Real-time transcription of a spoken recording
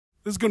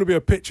This is going to be a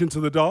pitch into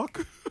the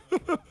dark.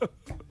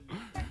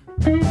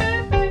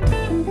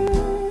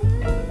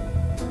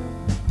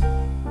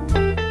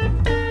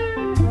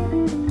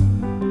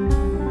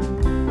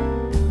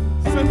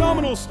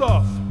 Phenomenal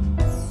stuff.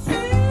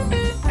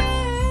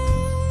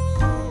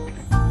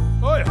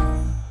 Oh yeah.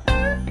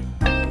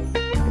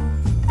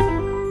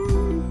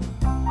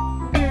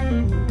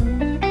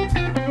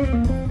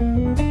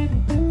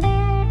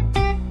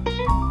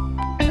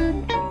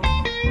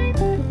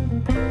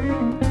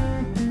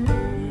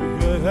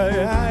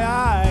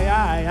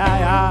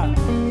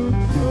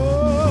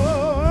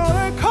 Oh,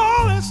 they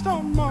call it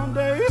Stormy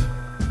Monday.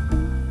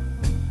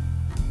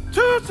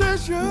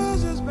 Tuesday's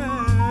yours is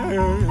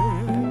mine.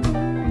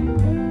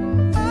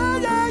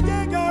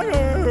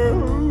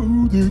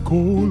 They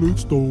call it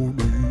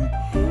Stormy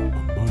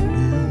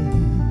Monday.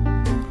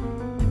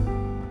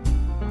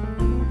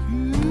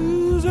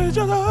 Tuesday's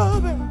your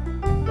love,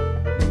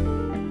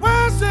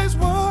 Wednesday's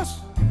worse.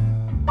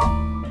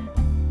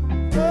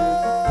 Thursday's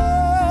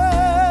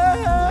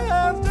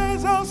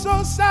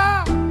also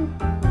sad.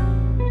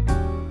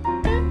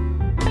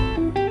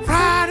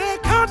 Friday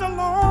comes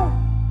along.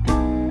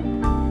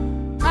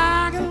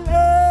 I can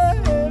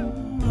let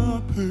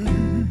my pain.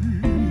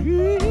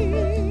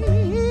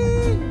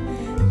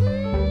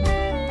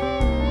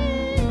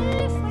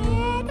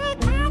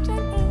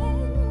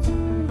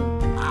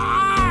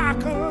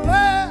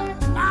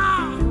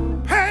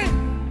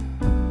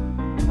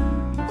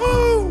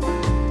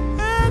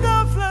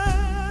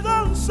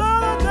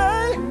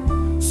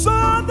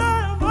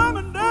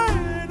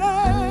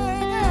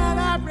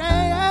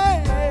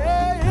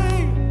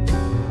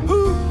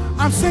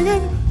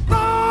 Singing,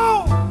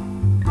 Lord,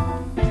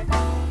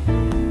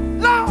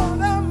 Lord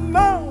have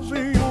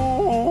mercy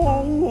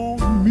on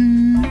me.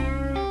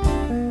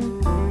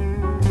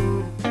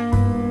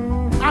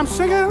 I'm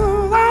singing,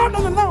 Lord,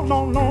 Lord, Lord,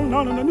 Lord, Lord,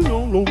 Lord,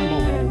 Lord,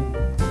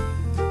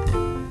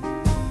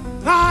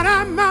 Lord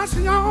have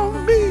mercy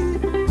on me.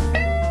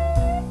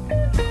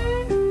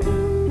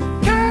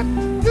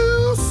 Can't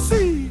you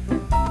see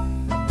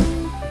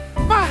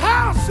my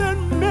house in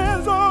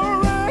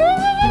misery?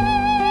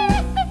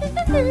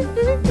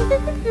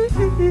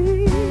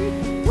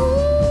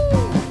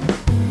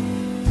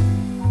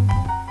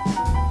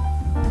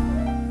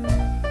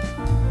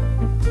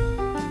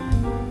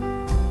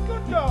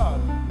 Good job.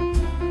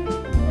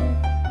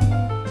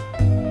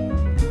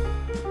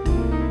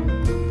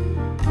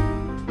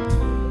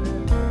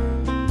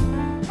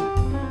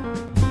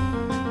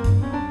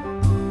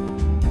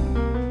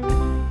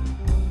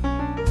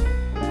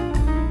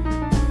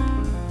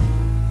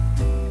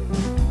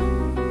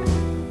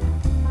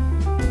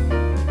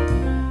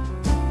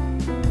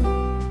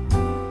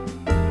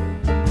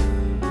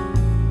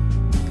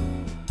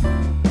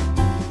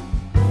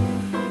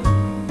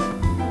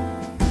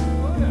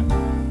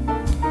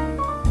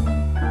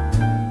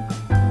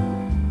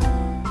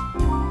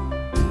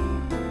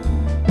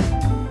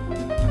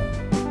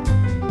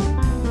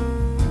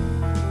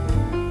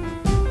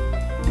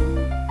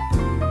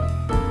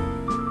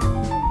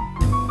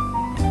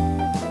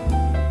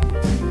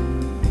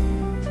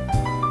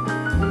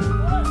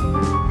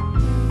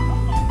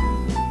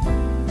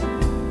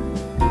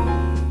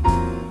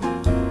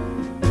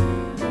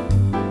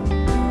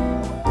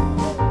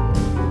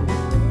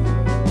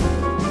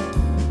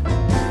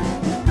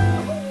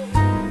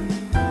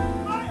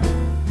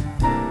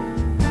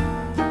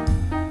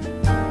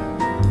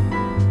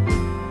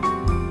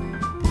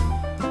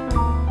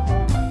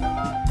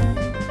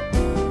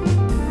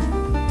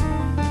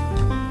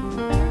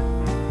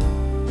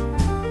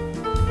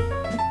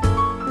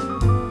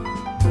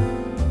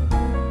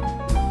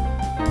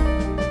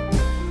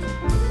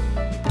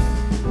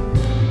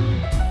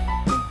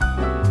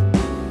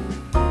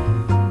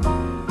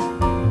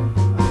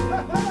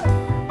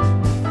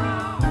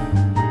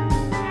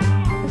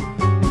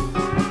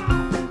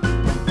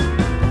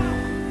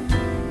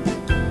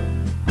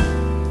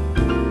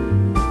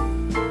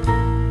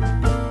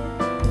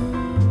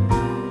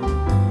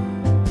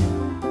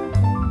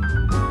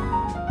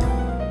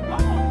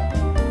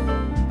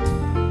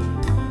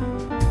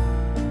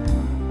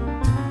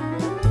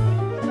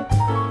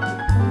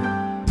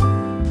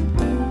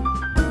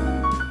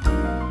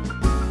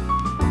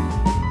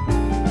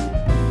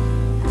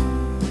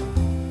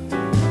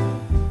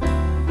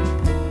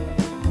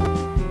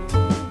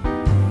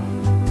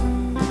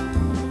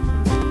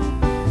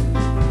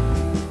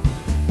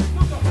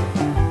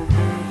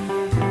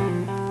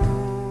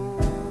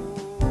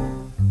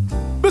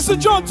 Mr.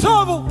 John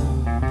Turville,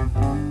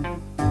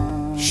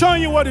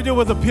 showing you what to do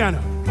with the piano.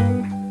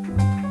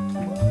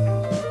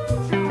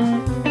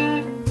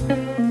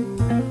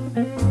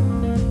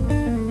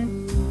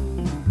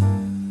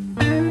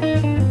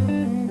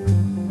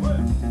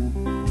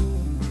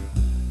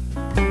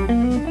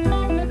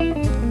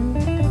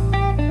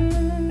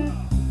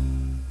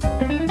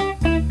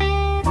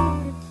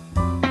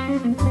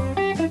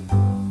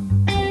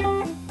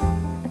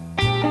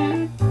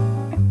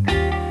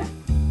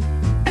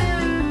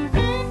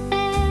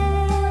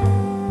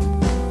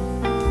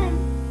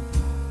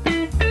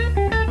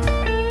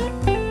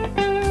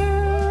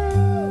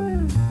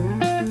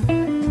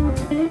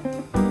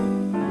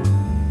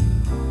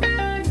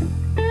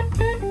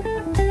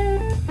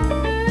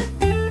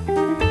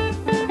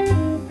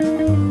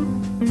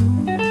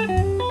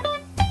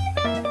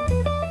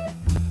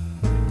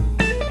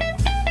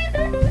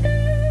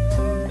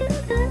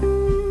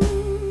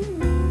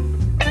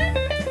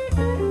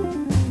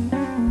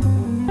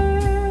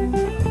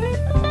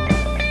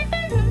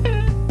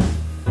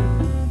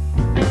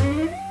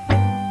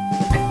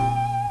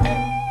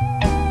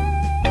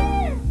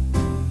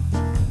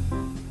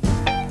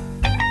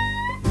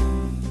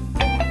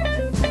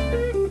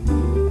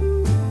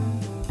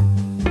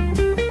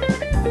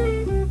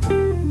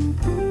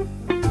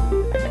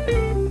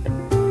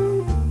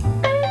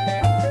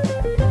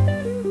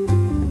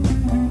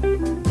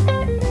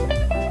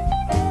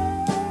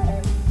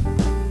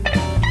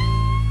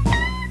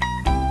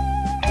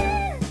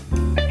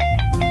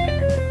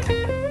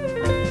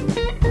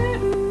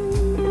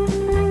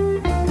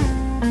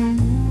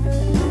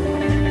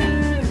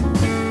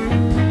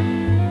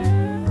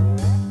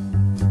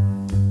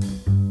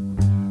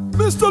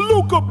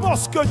 Luca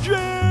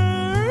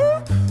Boscagin.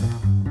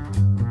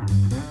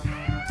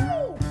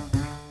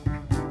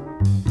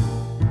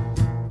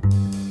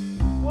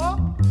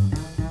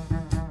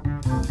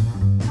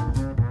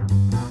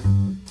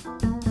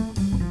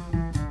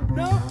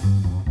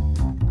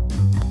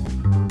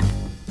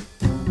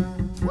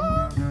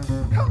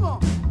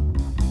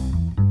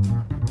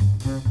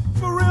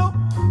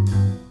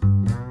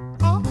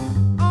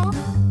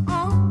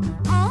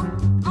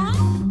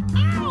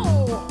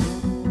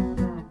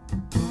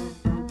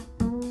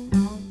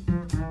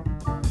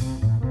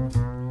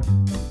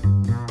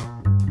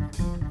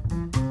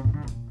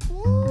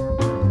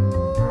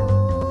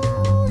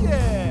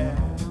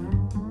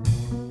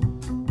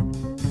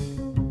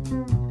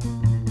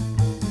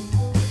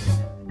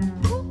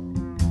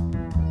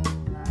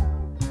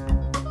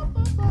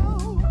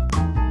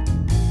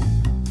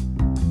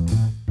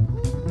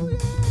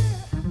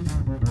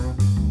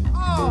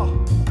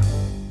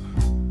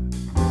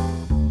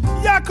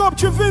 Jakub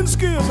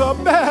Cywinski is a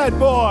bad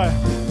boy.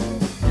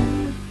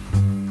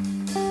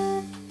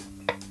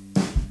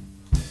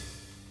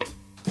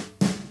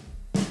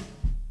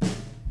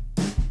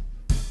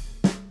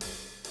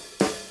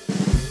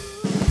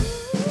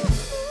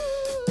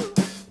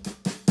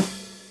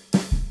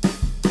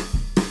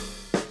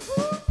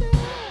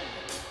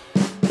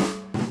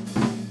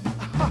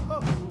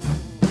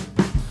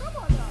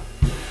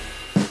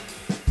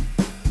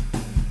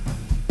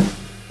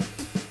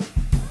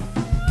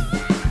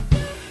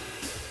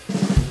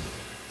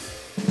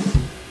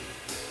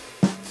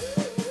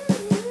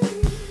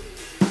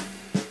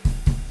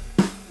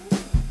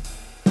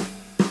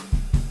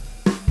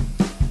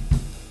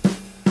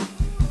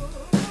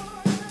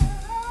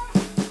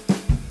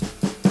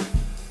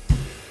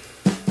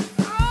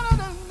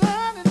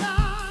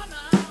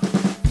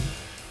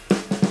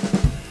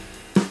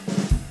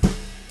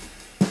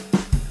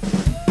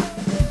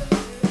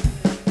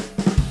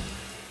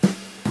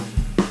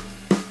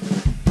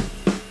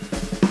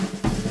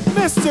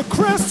 Mr.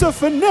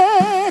 Christopher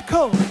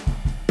Nickolls.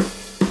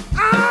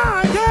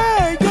 Ah,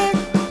 yeah, yeah.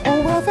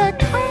 Oh, well, they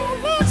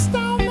call it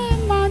Stormy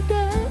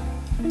Monday.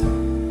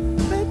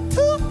 The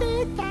two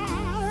big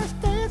guys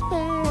stay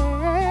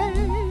bad.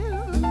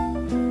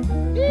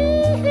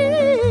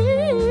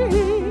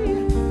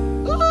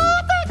 Oh,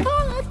 they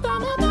call it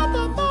Stormy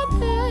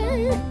Monday.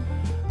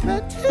 The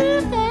two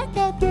big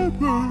guys stay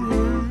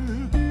bad.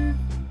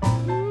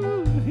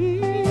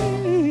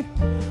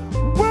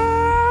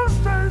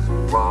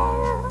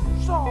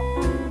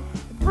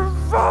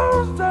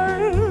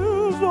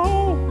 Thursdays,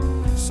 oh,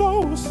 so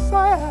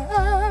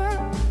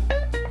sad.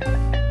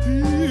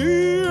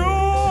 Your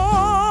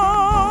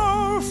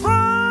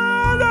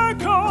Friday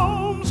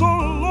comes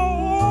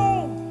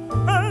along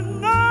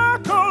and I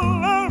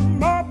collect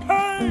my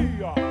pay.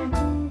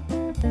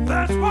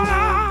 That's what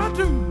I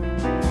do.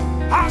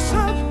 I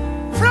said,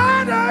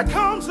 Friday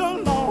comes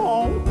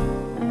along,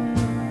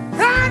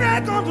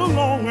 Friday comes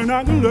along and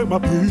I collect my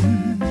pay.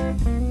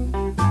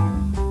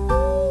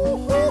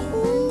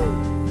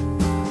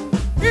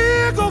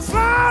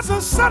 Flies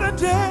on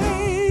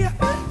Saturday,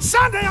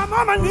 Sunday I'm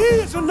on my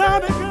knees and I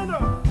begin to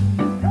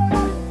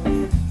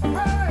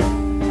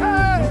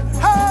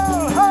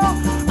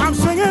I'm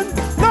singing,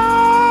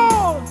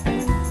 Lord,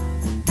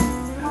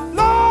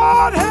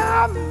 Lord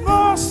have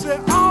mercy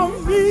on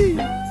me.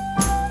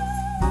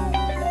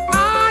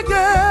 Ah,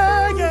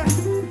 yeah, yeah,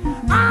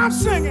 I'm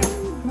singing,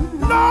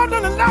 Lord,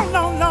 Lord, Lord,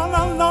 Lord,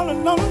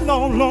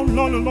 Lord,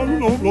 Lord,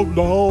 Lord, Lord,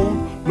 Lord,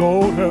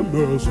 Lord have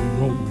mercy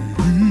on me.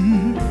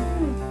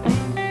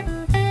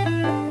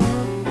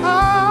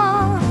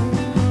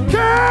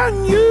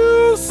 Can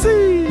you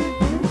see?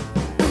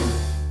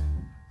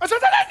 I said,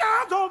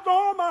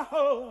 my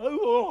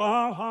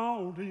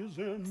heart is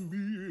in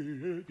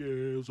me.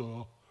 Yes,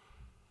 oh,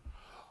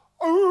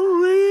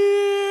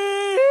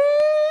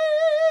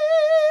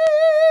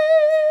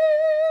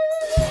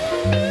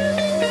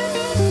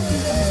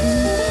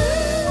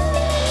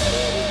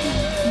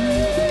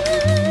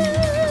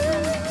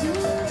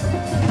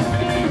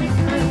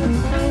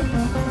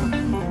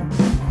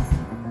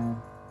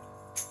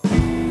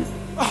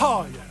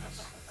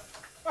 yes.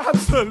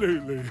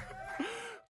 Absolutely.